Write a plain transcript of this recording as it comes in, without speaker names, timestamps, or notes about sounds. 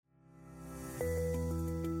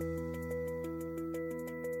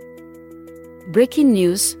Breaking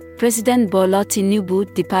news: President Bola Tinubu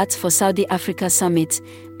departs for Saudi Africa Summit,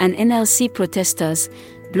 and NLC protesters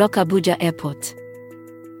block Abuja Airport.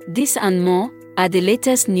 This and more are the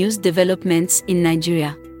latest news developments in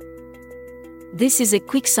Nigeria. This is a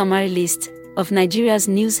quick summary list of Nigeria's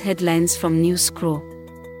news headlines from News Scroll.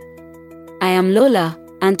 I am Lola,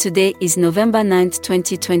 and today is November 9,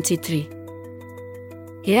 2023.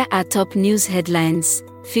 Here are top news headlines,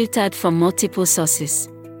 filtered from multiple sources.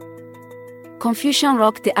 Confusion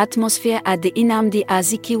rocked the atmosphere at the Nnamdi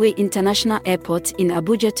Azikiwe International Airport in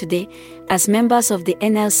Abuja today, as members of the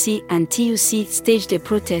NLC and TUC staged a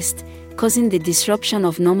protest, causing the disruption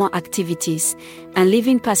of normal activities and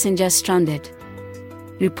leaving passengers stranded.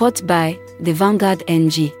 Report by the Vanguard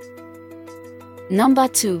NG. Number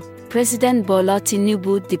 2. President Bola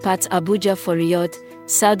Tinubu departs Abuja for Riyadh,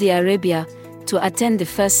 Saudi Arabia, to attend the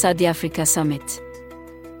first Saudi Africa Summit.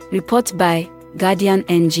 Report by Guardian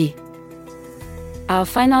NG. Our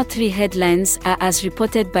final three headlines are as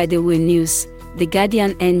reported by the Will News, the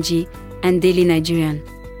Guardian NG, and Daily Nigerian.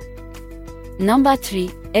 Number 3.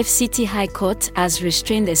 FCT High Court has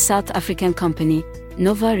restrained a South African company,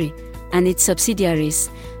 Novare, and its subsidiaries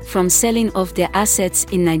from selling off their assets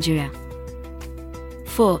in Nigeria.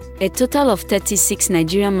 4. A total of 36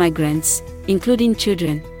 Nigerian migrants, including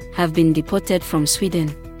children, have been deported from Sweden.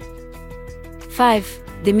 5.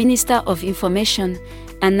 The Minister of Information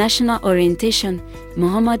and National Orientation,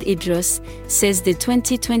 Mohammed Idris, says the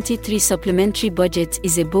 2023 supplementary budget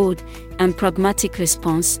is a bold and pragmatic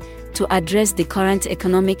response to address the current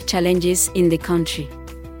economic challenges in the country.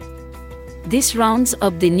 This rounds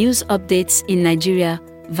up the news updates in Nigeria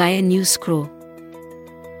via News Scroll.